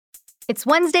It's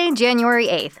Wednesday, January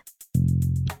 8th.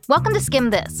 Welcome to Skim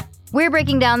This. We're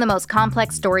breaking down the most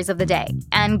complex stories of the day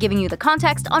and giving you the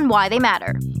context on why they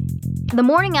matter. The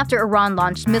morning after Iran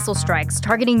launched missile strikes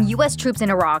targeting U.S. troops in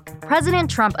Iraq, President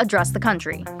Trump addressed the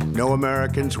country. No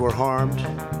Americans were harmed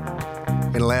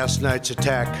in last night's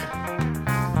attack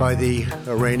by the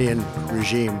Iranian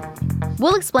regime.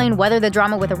 We'll explain whether the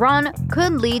drama with Iran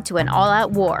could lead to an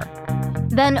all-out war.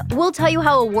 Then we'll tell you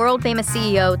how a world-famous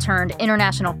CEO turned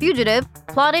international fugitive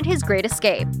plotted his great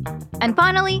escape. And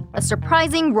finally, a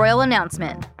surprising royal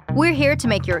announcement. We're here to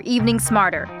make your evening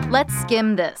smarter. Let's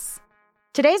skim this.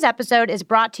 Today's episode is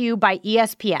brought to you by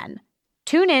ESPN.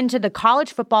 Tune in to the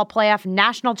College Football Playoff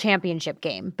National Championship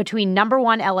game between number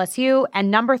 1 LSU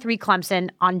and number 3 Clemson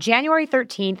on January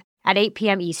 13th at 8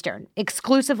 p.m. Eastern,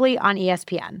 exclusively on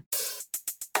ESPN.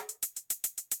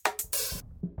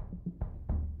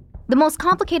 The most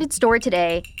complicated story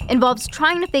today involves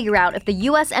trying to figure out if the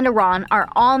U.S. and Iran are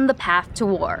on the path to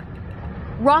war.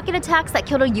 Rocket attacks that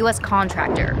killed a U.S.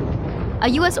 contractor. A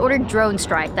U.S.-ordered drone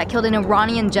strike that killed an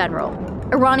Iranian general.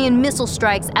 Iranian missile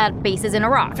strikes at bases in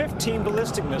Iraq. 15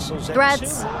 ballistic missiles.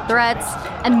 Threats,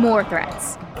 and more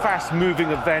threats. Fast-moving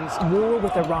events. War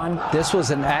with Iran. This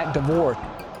was an act of war.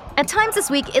 At times this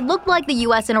week, it looked like the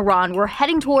U.S. and Iran were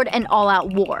heading toward an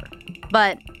all-out war.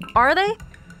 But are they?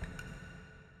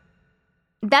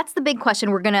 That's the big question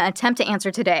we're going to attempt to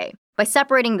answer today, by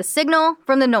separating the signal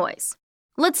from the noise.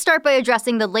 Let's start by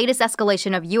addressing the latest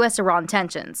escalation of U.S.-Iran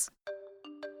tensions.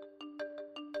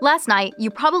 Last night, you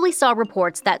probably saw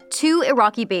reports that 2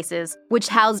 Iraqi bases, which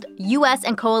housed U.S.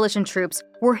 and coalition troops,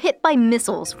 were hit by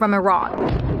missiles from Iran.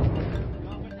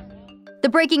 The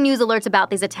breaking news alerts about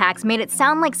these attacks made it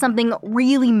sound like something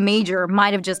really major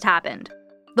might have just happened.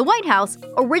 The White House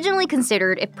originally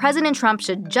considered if President Trump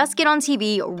should just get on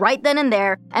TV right then and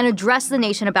there and address the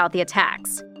nation about the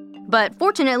attacks. But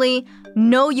fortunately,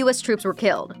 no U.S. troops were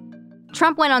killed.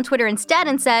 Trump went on Twitter instead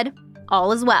and said,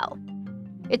 "All is well."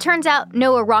 It turns out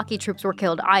no Iraqi troops were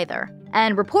killed either.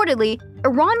 And reportedly,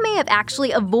 Iran may have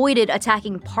actually avoided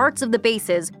attacking parts of the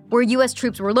bases where U.S.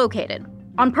 troops were located,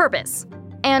 on purpose.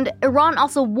 And Iran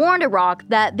also warned Iraq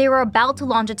that they were about to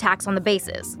launch attacks on the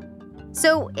bases.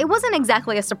 So it wasn't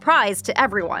exactly a surprise to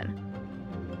everyone.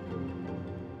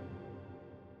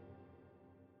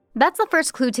 That's the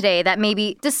first clue today that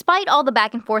maybe, despite all the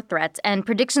back and forth threats and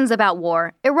predictions about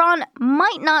war, Iran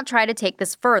might not try to take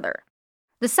this further.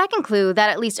 The second clue that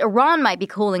at least Iran might be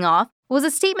cooling off was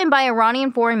a statement by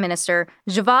Iranian Foreign Minister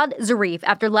Javad Zarif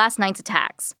after last night's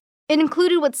attacks. It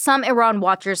included what some Iran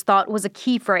watchers thought was a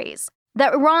key phrase,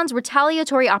 that Iran's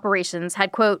retaliatory operations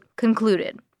had, quote,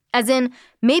 concluded. As in,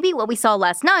 maybe what we saw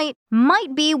last night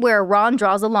might be where Iran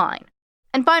draws a line.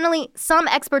 And finally, some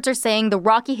experts are saying the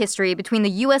rocky history between the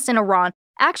U.S. and Iran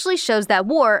actually shows that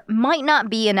war might not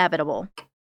be inevitable.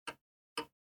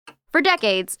 For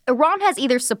decades, Iran has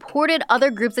either supported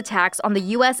other groups' attacks on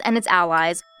the U.S. and its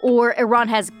allies, or Iran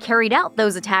has carried out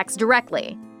those attacks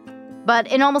directly. But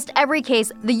in almost every case,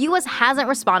 the U.S. hasn't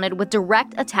responded with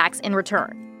direct attacks in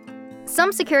return.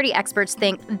 Some security experts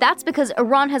think that's because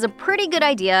Iran has a pretty good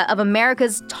idea of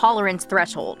America's tolerance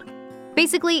threshold.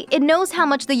 Basically, it knows how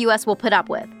much the U.S. will put up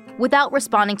with, without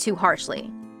responding too harshly.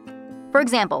 For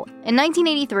example, in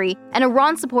 1983, an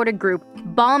Iran-supported group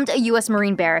bombed a U.S.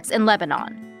 Marine barracks in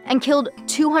Lebanon and killed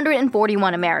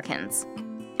 241 Americans.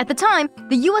 At the time,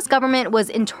 the U.S. government was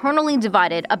internally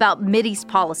divided about Mideast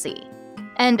policy.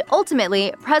 And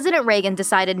ultimately, President Reagan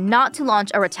decided not to launch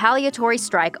a retaliatory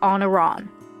strike on Iran.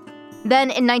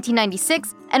 Then, in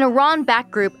 1996, an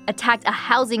Iran-backed group attacked a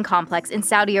housing complex in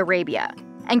Saudi Arabia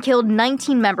and killed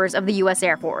 19 members of the U.S.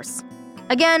 Air Force.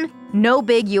 Again, no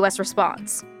big U.S.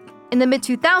 response. In the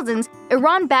mid-2000s,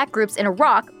 Iran-backed groups in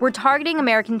Iraq were targeting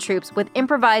American troops with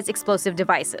improvised explosive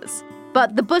devices.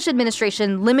 But the Bush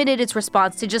administration limited its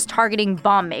response to just targeting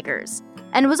bomb makers,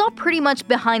 and it was all pretty much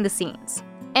behind the scenes.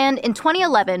 And in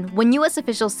 2011, when U.S.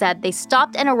 officials said they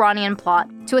stopped an Iranian plot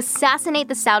to assassinate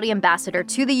the Saudi ambassador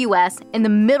to the U.S. in the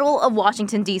middle of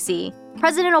Washington, D.C.,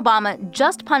 President Obama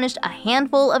just punished a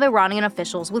handful of Iranian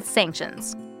officials with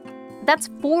sanctions. That's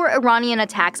 4 Iranian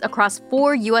attacks across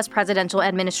 4 U.S. presidential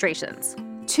administrations,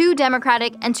 2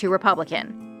 Democratic and 2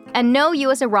 Republican, and no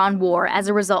U.S.-Iran war as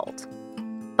a result.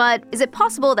 But is it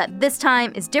possible that this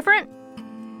time is different?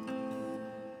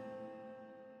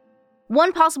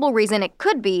 One possible reason it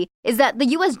could be is that the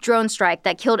U.S. drone strike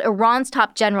that killed Iran's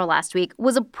top general last week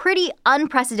was a pretty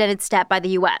unprecedented step by the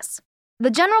U.S. The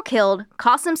general killed,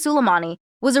 Qasem Soleimani,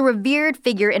 was a revered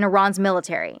figure in Iran's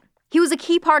military. He was a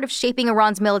key part of shaping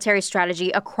Iran's military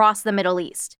strategy across the Middle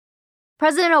East.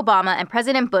 President Obama and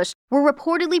President Bush were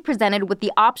reportedly presented with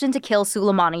the option to kill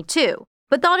Soleimani too,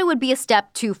 but thought it would be a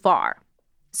step too far.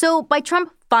 So by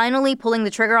Trump finally pulling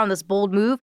the trigger on this bold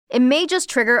move, it may just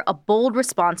trigger a bold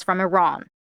response from Iran.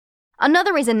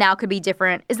 Another reason now could be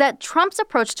different is that Trump's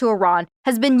approach to Iran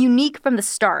has been unique from the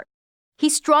start. He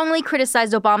strongly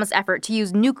criticized Obama's effort to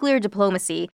use nuclear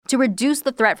diplomacy to reduce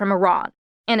the threat from Iran.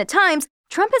 And at times,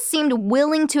 Trump has seemed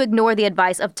willing to ignore the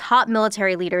advice of top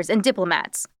military leaders and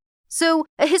diplomats. So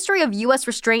a history of U.S.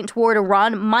 restraint toward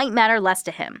Iran might matter less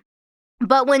to him.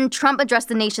 But when Trump addressed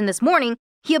the nation this morning,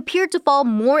 he appeared to fall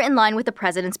more in line with the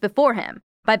presidents before him,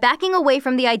 by backing away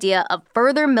from the idea of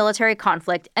further military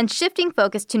conflict and shifting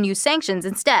focus to new sanctions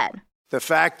instead. The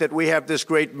fact that we have this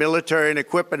great military and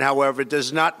equipment, however,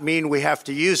 does not mean we have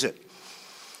to use it.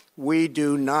 We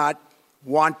do not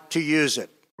want to use it.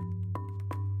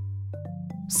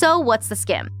 So what's the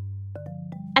skim?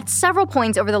 At several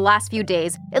points over the last few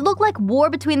days, it looked like war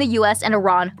between the US and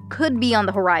Iran could be on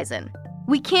the horizon.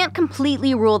 We can't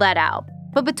completely rule that out,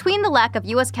 but between the lack of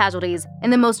US casualties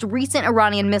in the most recent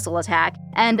Iranian missile attack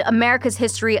and America's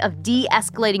history of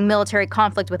de-escalating military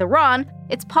conflict with Iran,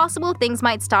 it's possible things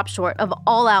might stop short of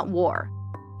all-out war.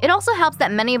 It also helps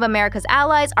that many of America's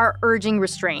allies are urging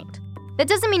restraint. That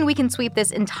doesn't mean we can sweep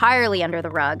this entirely under the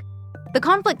rug. The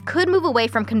conflict could move away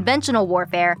from conventional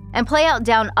warfare and play out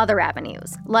down other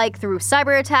avenues, like through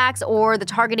cyber attacks or the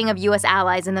targeting of US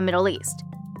allies in the Middle East.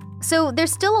 So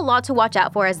there's still a lot to watch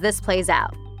out for as this plays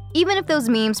out, even if those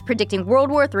memes predicting World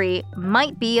War III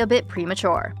might be a bit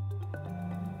premature.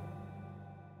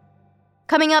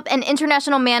 Coming up, an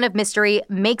international man of mystery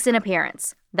makes an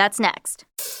appearance. That's next.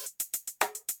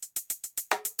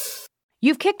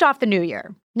 You've kicked off the new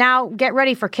year. Now get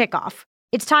ready for kickoff.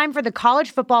 It's time for the College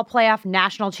Football Playoff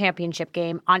National Championship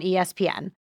game on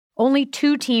ESPN. Only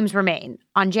 2 teams remain.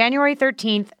 On January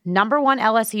 13th, number 1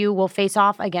 LSU will face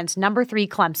off against number 3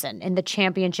 Clemson in the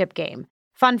championship game.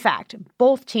 Fun fact,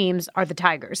 both teams are the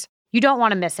Tigers. You don't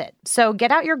want to miss it, so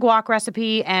get out your guac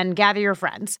recipe and gather your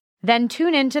friends. Then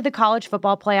tune in to the College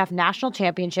Football Playoff National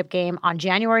Championship game on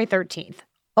January 13th,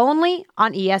 only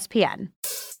on ESPN.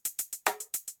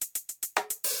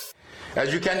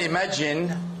 As you can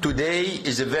imagine, today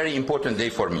is a very important day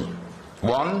for me.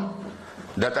 One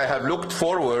that I have looked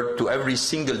forward to every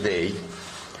single day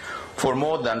for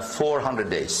more than 400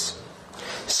 days,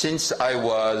 since I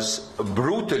was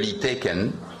brutally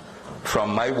taken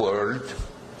from my world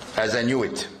as I knew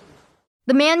it.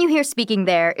 The man you hear speaking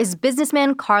there is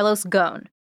businessman Carlos Ghosn.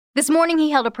 This morning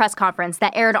he held a press conference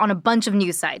that aired on a bunch of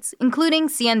news sites, including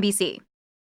CNBC.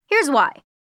 Here's why.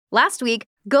 Last week,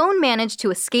 Ghosn managed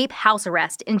to escape house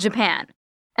arrest in Japan.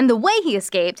 And the way he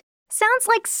escaped sounds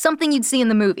like something you'd see in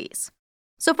the movies.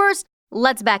 So first,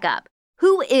 let's back up.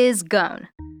 Who is Ghosn?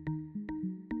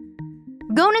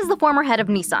 Ghosn is the former head of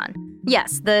Nissan.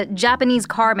 Yes, the Japanese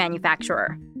car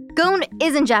manufacturer. Ghosn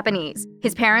isn't Japanese.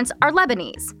 His parents are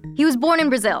Lebanese. He was born in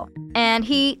Brazil, and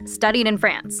he studied in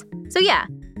France. So yeah,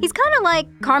 he's kind of like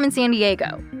Carmen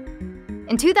Sandiego.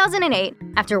 In 2008,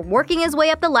 after working his way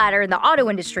up the ladder in the auto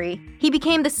industry, he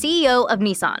became the CEO of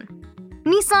Nissan.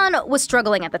 Nissan was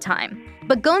struggling at the time,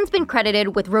 but Ghosn's been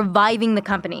credited with reviving the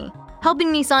company,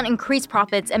 helping Nissan increase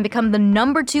profits and become the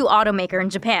number 2 automaker in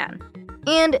Japan.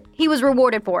 And he was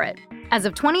rewarded for it. As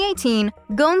of 2018,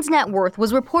 Ghosn's net worth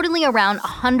was reportedly around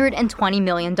 $120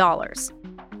 million.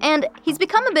 And he's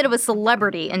become a bit of a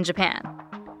celebrity in Japan.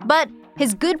 But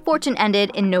his good fortune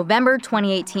ended in November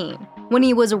 2018, when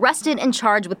he was arrested and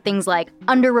charged with things like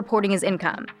underreporting his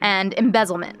income and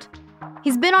embezzlement.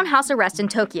 He's been on house arrest in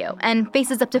Tokyo and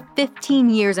faces up to 15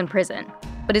 years in prison.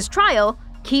 But his trial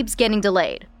keeps getting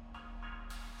delayed.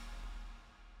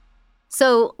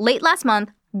 So, late last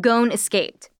month, Ghosn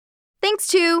escaped, thanks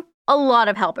to a lot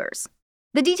of helpers.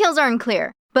 The details are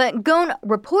unclear, but Ghosn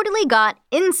reportedly got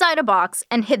inside a box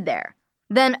and hid there.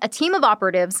 Then a team of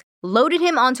operatives loaded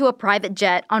him onto a private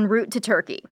jet en route to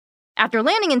Turkey. After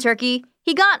landing in Turkey,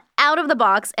 he got out of the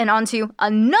box and onto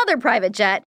another private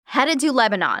jet headed to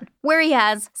Lebanon, where he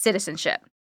has citizenship.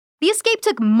 The escape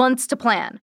took months to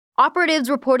plan. Operatives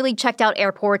reportedly checked out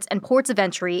airports and ports of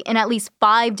entry in at least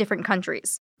 5 different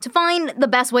countries to find the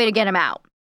best way to get him out.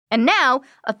 And now,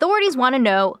 authorities want to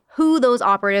know who those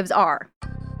operatives are.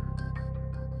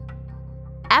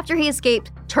 After he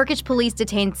escaped, Turkish police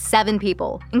detained 7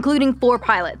 people, including 4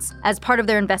 pilots, as part of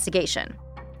their investigation.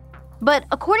 But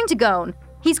according to Ghosn,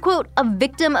 he's, quote, a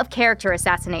victim of character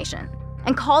assassination,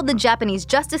 and called the Japanese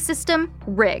justice system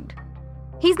rigged.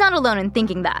 He's not alone in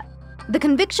thinking that. The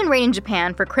conviction rate in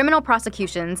Japan for criminal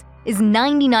prosecutions is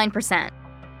 99%.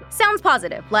 Sounds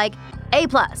positive, like A+.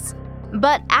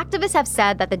 But activists have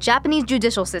said that the Japanese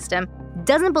judicial system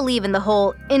doesn't believe in the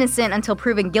whole innocent until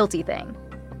proven guilty thing.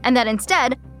 and that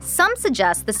instead, some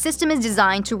suggest the system is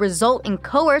designed to result in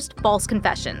coerced false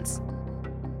confessions.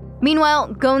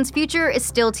 Meanwhile, Ghosn's future is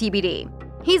still TBD.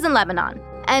 He's in Lebanon,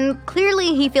 and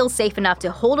clearly he feels safe enough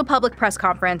to hold a public press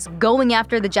conference going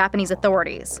after the Japanese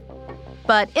authorities.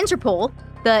 But Interpol,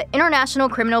 the International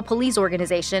Criminal Police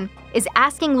Organization, is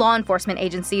asking law enforcement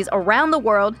agencies around the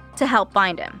world to help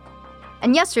find him.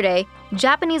 And yesterday,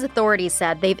 Japanese authorities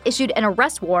said they've issued an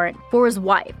arrest warrant for his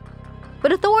wife.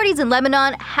 But authorities in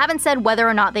Lebanon haven't said whether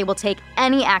or not they will take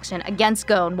any action against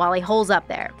Ghosn while he holds up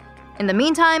there. In the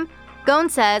meantime, Ghosn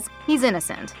says he's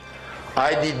innocent.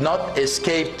 I did not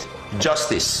escape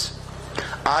justice.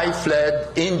 I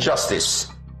fled injustice.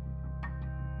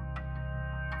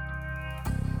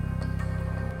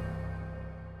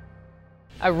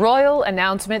 A royal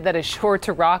announcement that is sure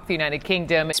to rock the United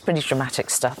Kingdom. It's pretty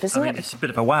dramatic stuff, isn't it? It's a bit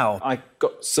of a wow. I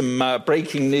got some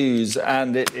breaking news,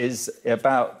 and it is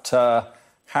about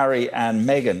Harry and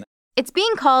Meghan. It's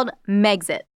being called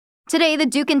Megxit. Today, the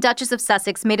Duke and Duchess of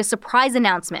Sussex made a surprise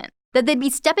announcement that they'd be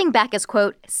stepping back as,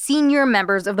 quote, senior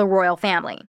members of the royal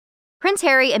family. Prince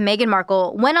Harry and Meghan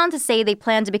Markle went on to say they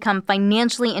plan to become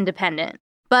financially independent,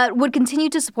 but would continue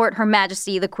to support Her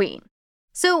Majesty the Queen.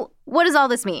 So, what does all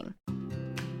this mean?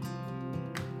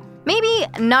 Maybe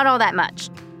not all that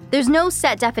much. There's no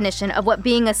set definition of what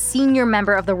being a senior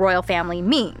member of the royal family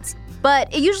means,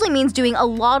 but it usually means doing a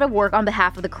lot of work on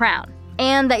behalf of the crown,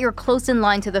 and that you're close in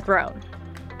line to the throne.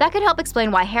 That could help explain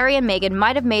why Harry and Meghan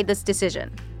might have made this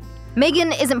decision.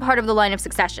 Meghan isn't part of the line of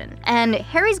succession, and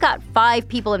Harry's got 5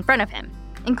 people in front of him,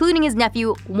 including his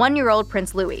nephew, 1-year-old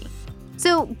Prince Louis.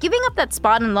 So giving up that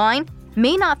spot in line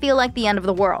may not feel like the end of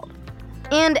the world.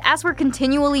 And as we're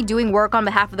continually doing work on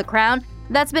behalf of the crown,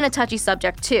 that's been a touchy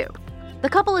subject too. The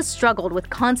couple has struggled with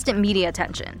constant media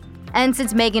attention. And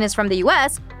since Meghan is from the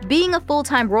US, being a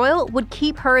full-time royal would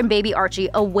keep her and baby Archie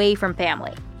away from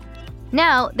family.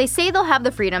 Now, they say they'll have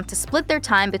the freedom to split their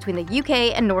time between the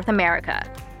UK and North America,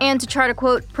 and to chart a,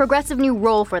 quote, progressive new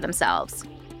role for themselves.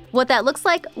 What that looks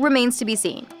like remains to be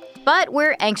seen, but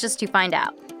we're anxious to find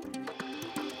out.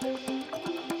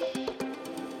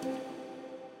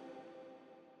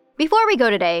 Before we go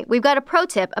today, we've got a pro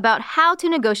tip about how to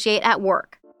negotiate at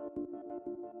work.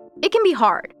 It can be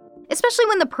hard, especially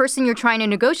when the person you're trying to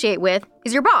negotiate with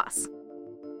is your boss.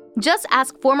 Just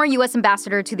ask former U.S.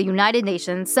 Ambassador to the United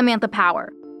Nations, Samantha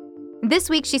Power. This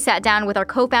week, she sat down with our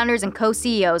co-founders and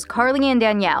co-CEOs, Carly and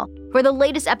Danielle, for the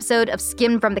latest episode of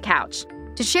Skimmed from the Couch,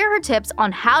 to share her tips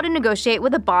on how to negotiate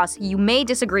with a boss you may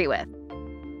disagree with,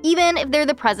 even if they're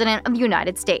the President of the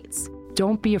United States.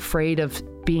 Don't be afraid of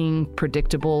being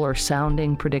predictable or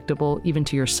sounding predictable, even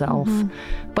to yourself.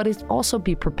 But it's also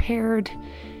be prepared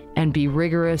and be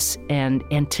rigorous and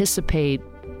anticipate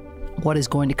what is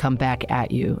going to come back at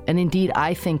you. And indeed,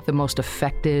 I think the most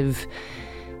effective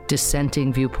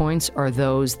dissenting viewpoints are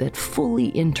those that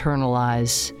fully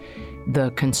internalize the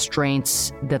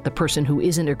constraints that the person who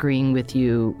isn't agreeing with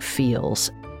you feels.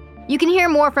 You can hear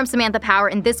more from Samantha Power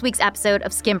in this week's episode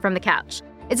of Skimmed from the Couch.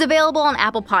 It's available on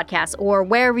Apple Podcasts or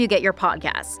wherever you get your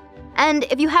podcasts. And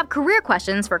if you have career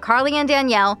questions for Carly and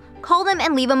Danielle, call them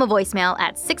and leave them a voicemail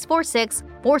at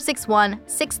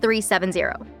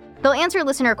 646-461-6370. They'll answer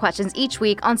listener questions each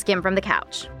week on Skimmed from the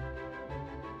Couch.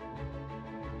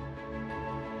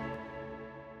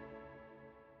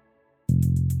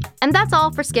 And that's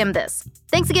all for Skim This.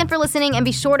 Thanks again for listening, and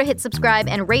be sure to hit subscribe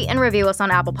and rate and review us on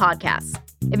Apple Podcasts.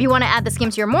 If you want to add the Skim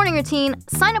to your morning routine,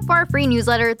 sign up for our free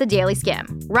newsletter, The Daily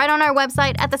Skim, right on our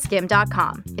website at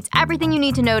theskim.com. It's everything you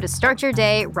need to know to start your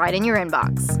day right in your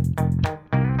inbox.